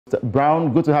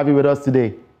Brown, good to have you with us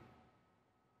today.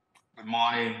 Good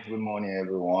morning,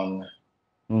 everyone.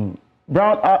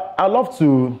 Brown, I love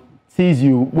to tease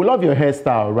you. We love your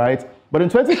hairstyle, right? But in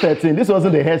 2013, this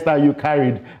wasn't the hairstyle you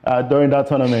carried during that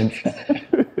tournament.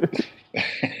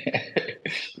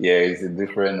 Yeah, it's a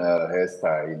different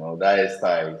hairstyle. That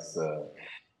hairstyle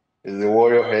is a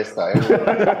warrior hairstyle.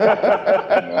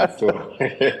 So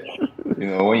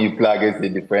when you play against the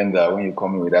defender, when you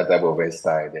come in with that type of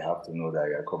hairstyle, they have to know that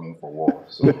you're coming for war.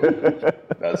 So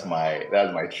that's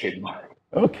my trademark.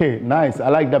 Okay, nice. I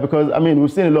like that because, I mean,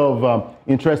 we've seen a lot of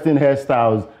interesting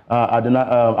hairstyles at the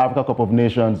Africa Cup of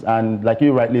Nations. And like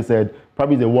you rightly said,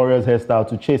 probably the Warriors hairstyle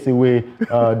to chase away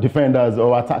defenders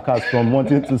or attackers from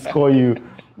wanting to score you.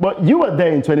 But you were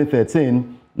there in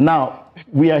 2013. Now,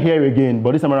 we are here again,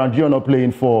 but this time around, you're not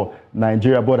playing for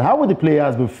Nigeria. But how would the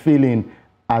players be feeling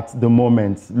at the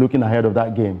moment, looking ahead of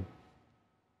that game?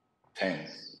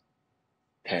 Tense.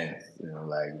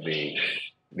 Like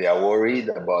they are worried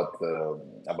about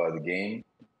the game,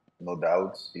 no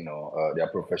doubt. They are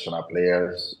professional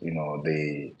players.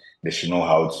 They should know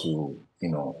how to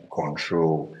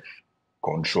control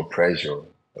pressure.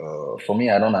 For me,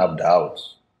 I don't have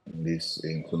doubts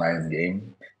in tonight's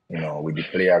game. With the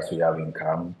players we have in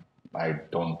camp, I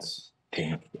don't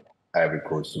think Ivory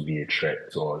Coast will be a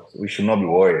threat to us. We should not be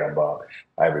worried about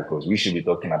Ivory Coast. We should be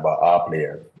talking about our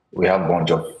players. We have a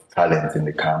bunch of talent in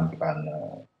the camp, and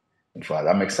in fact,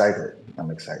 I'm excited.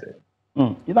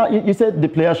 You said the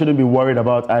players shouldn't be worried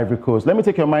about Ivory Coast. Let me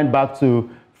take your mind back to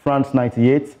France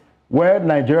 '98, where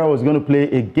Nigeria was going to play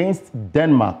against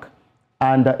Denmark.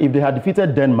 And if they had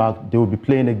defeated Denmark, they would be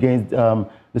playing against the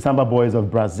Samba Boys of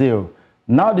Brazil.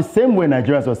 Now, the same way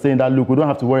Nigerians were saying that, look, we don't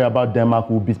have to worry about Denmark,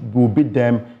 we'll beat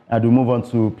them and we'll move on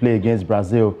to play against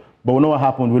Brazil. But we know what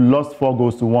happened. We lost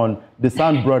 4-1. The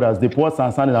Sand brothers, they poured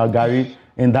Sansan and Algari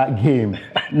in that game.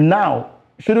 Now,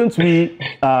 shouldn't we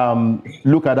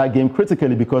look at that game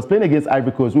critically? Because playing against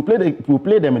Ivory Coast, we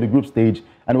played them in the group stage,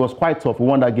 and it was quite tough. We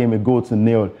won that game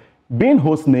 1-0. Being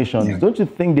host nations, don't you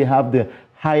think they have the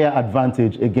higher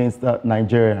advantage against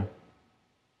Nigeria?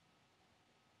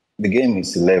 The game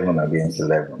is 11 against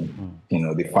 11.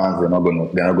 The fans, they're not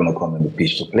gonna come on the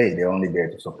pitch to play. They're only there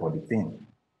to support the team.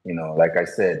 Like I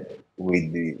said,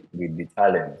 with the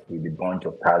talent, with the bunch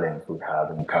of talent we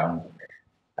have in camp,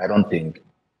 I don't think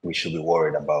we should be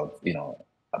worried about the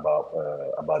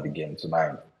game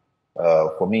tonight.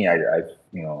 For me, I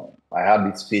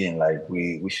have this feeling like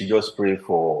we should just pray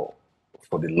for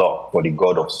the luck, for the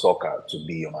God of soccer to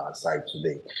be on our side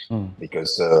today,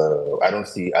 because I don't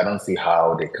see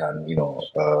how they can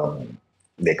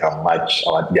match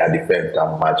their defense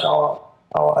can match our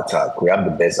attack. We have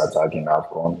the best attack in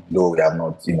AFCON, though we have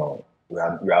not we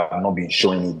have not been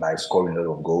showing it by scoring a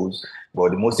lot of goals.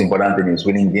 But the most important thing is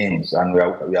winning games, and we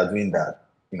are doing that.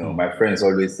 My friends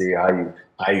always say,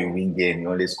 how you win game, you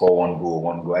only score one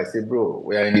goal. I say, bro,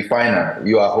 we are in the final.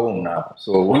 You are home now.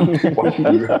 So why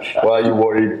are you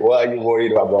worried? Why are you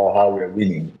worried about how we are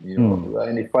winning? We are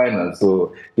in the final.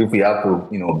 So if we have to,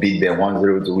 beat them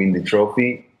 1-0 to win the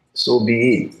trophy, so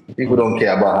be it. People don't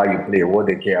care about how you play. What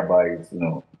they care about is,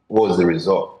 what's the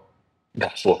result.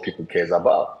 That's what people cares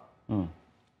about.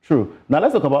 True. Now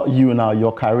let's talk about you now,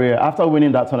 your career. After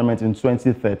winning that tournament in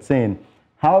 2013,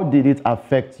 how did it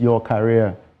affect your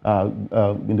career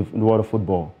in the world of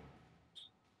football?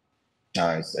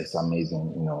 It's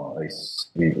amazing.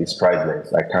 It's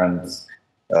priceless. I can't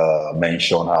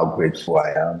mention how grateful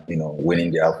I am.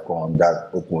 Winning the AFCON, that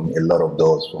opened a lot of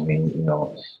doors for me.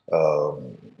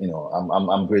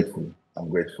 I'm grateful. I'm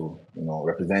grateful.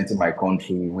 Representing my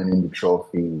country, winning the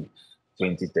trophy,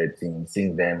 2013.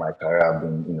 Since then, my career has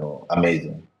been,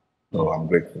 amazing. So I'm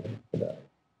grateful for that.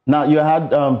 Now, you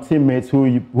had teammates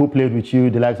who played with you,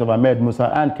 the likes of Ahmed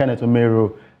Musa and Kenneth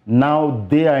Omeru. Now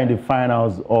they are in the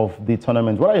finals of the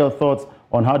tournament. What are your thoughts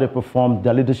on how they performed,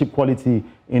 their leadership quality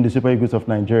in the Super Eagles of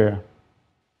Nigeria?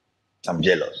 I'm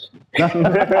jealous.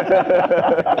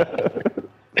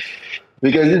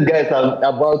 Because these guys are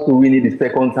about to win it the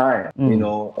second time.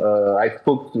 I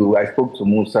spoke to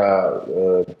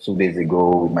Musa 2 days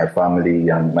ago with my family,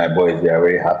 and my boys, they are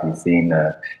very happy seeing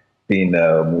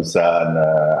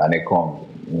Musa and Ekong.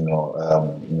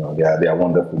 They are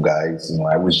wonderful guys.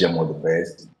 I wish them all the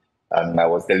best. And I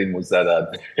was telling Musa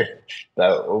that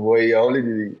oh boy,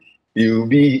 you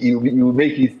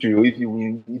make history if you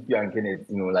and Kenneth,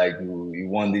 you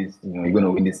won this, you're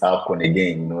gonna win this AFCON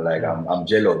again. I'm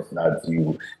jealous that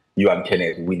you and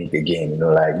Kenneth win it again.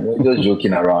 Just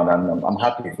joking around, and I'm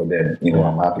happy for them.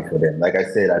 I'm happy for them. Like I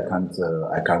said, I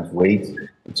can't wait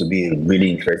to be a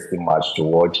really interesting match to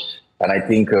watch. And I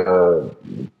think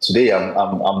today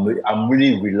I'm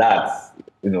really relaxed.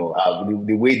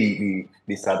 The way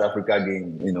the South Africa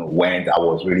game went, I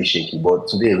was really shaky. But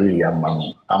today, really, I'm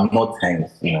not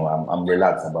tense. I'm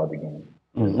relaxed about the game.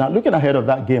 Now, looking ahead of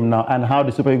that game now and how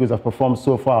the Super Eagles have performed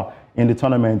so far in the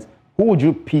tournament, who would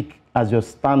you pick as your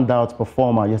standout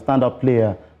performer, your standout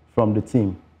player from the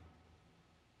team?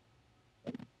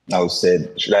 I would say,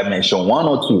 should I mention one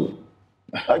or two?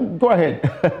 Go ahead.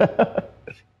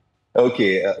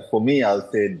 Okay, for me, I would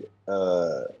say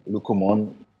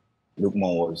Lukumon.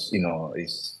 Lukman was,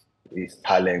 his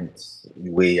talent, the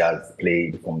way he has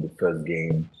played from the first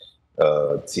game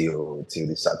till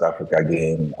the South Africa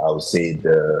game. I would say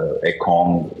the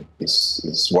Ekong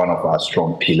is one of our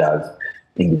strong pillars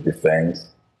in the defense.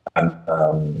 And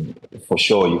for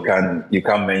sure, you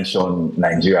can't mention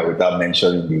Nigeria without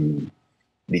mentioning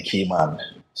the key man.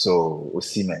 So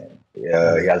Osimhen, he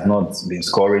has not been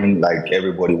scoring like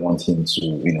everybody wants him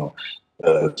to,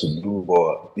 to do.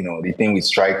 But the thing with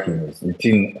striking is the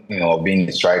thing, of being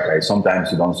a striker is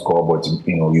sometimes you don't score, but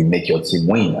you make your team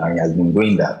win, and he has been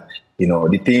doing that.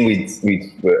 The thing with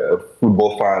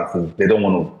football fans is they don't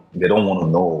want to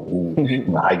know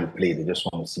how you play. They just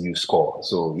want to see you score.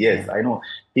 So yes, I know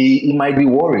he might be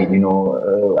worried.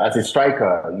 As a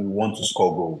striker, you want to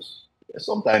score goals.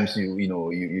 Sometimes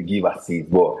you give assists,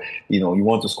 but you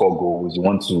want to score goals. You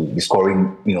want to be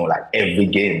scoring. Like every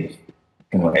game.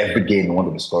 Every game you want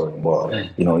to be scoring, but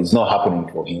it's not happening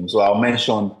for him. So I'll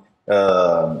mention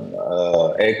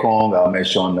Ekong. I'll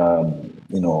mention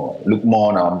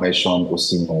Lukman. I'll mention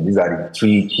Osimhen. These are the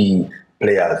three key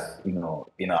players, in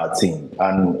our team.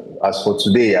 And as for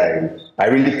today, I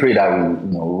really pray that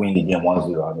we win the game 1-0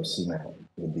 and Osimhen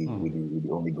with the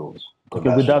only goals.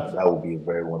 Okay, with that would be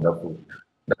very wonderful.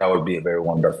 That would be a very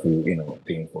wonderful,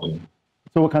 thing for him.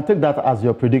 So we can take that as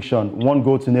your prediction: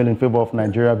 1-0 in favor of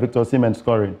Nigeria. Victor Osimhen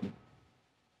scoring.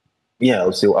 Yeah,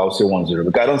 I'll say 1-0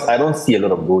 because I don't see a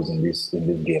lot of goals in this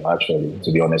game. Actually,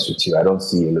 to be honest with you, I don't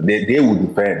see. They will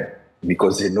defend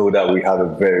because they know that we have a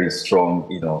very strong,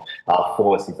 our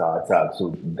force is our attack.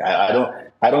 So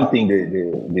I don't think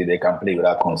they can play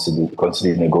without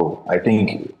conceding a goal. I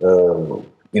think there will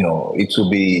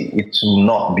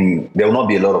not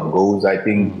be a lot of goals. I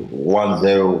think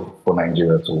 1-0 for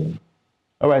Nigeria to win.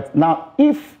 All right. Now,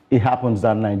 if it happens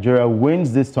that Nigeria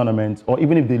wins this tournament, or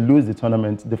even if they lose the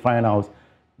tournament, the finals,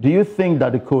 do you think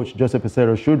that the coach, Joseph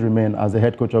Peseiro, should remain as the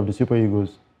head coach of the Super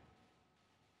Eagles?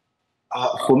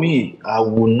 For me, I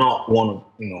would not want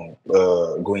to,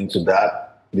 go into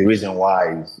that. The reason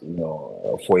why is,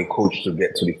 for a coach to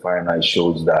get to the final, it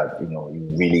shows that, you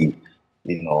really,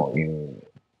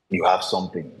 you have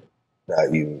something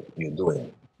that you're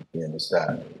doing. You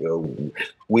understand?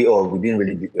 We didn't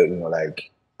really,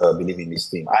 believe in this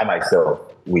team. I myself,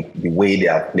 with the way they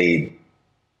have played,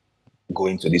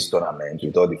 going to this tournament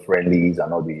with all the friendlies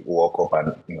and all the World Cup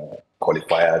and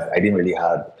qualifiers, I didn't really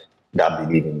have that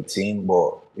belief in the team.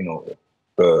 But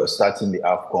starting the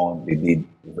AFCON,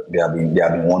 they have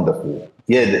been wonderful.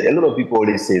 Yeah, a lot of people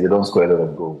always say they don't score a lot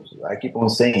of goals. I keep on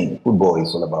saying football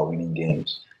is all about winning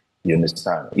games. You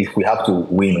understand? If we have to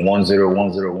win 1-0, 1-0,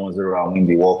 1-0 and win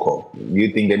the World Cup, do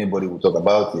you think anybody will talk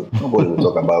about it? Nobody will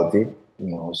talk about it.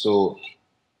 So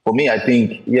for me, I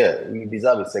think, we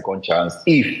deserve a second chance.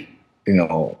 If, we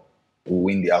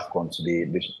win the AFCON today,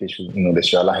 they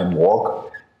should allow him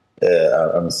walk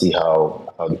and see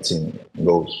how the team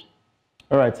goes.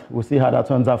 All right. We'll see how that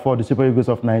turns out for the Super Eagles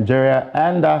of Nigeria.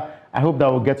 And I hope that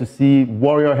we'll get to see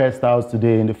warrior hairstyles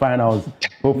today in the finals.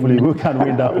 Hopefully, we can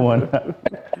win that one.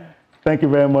 Thank you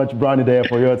very much, Ideye,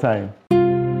 for your time.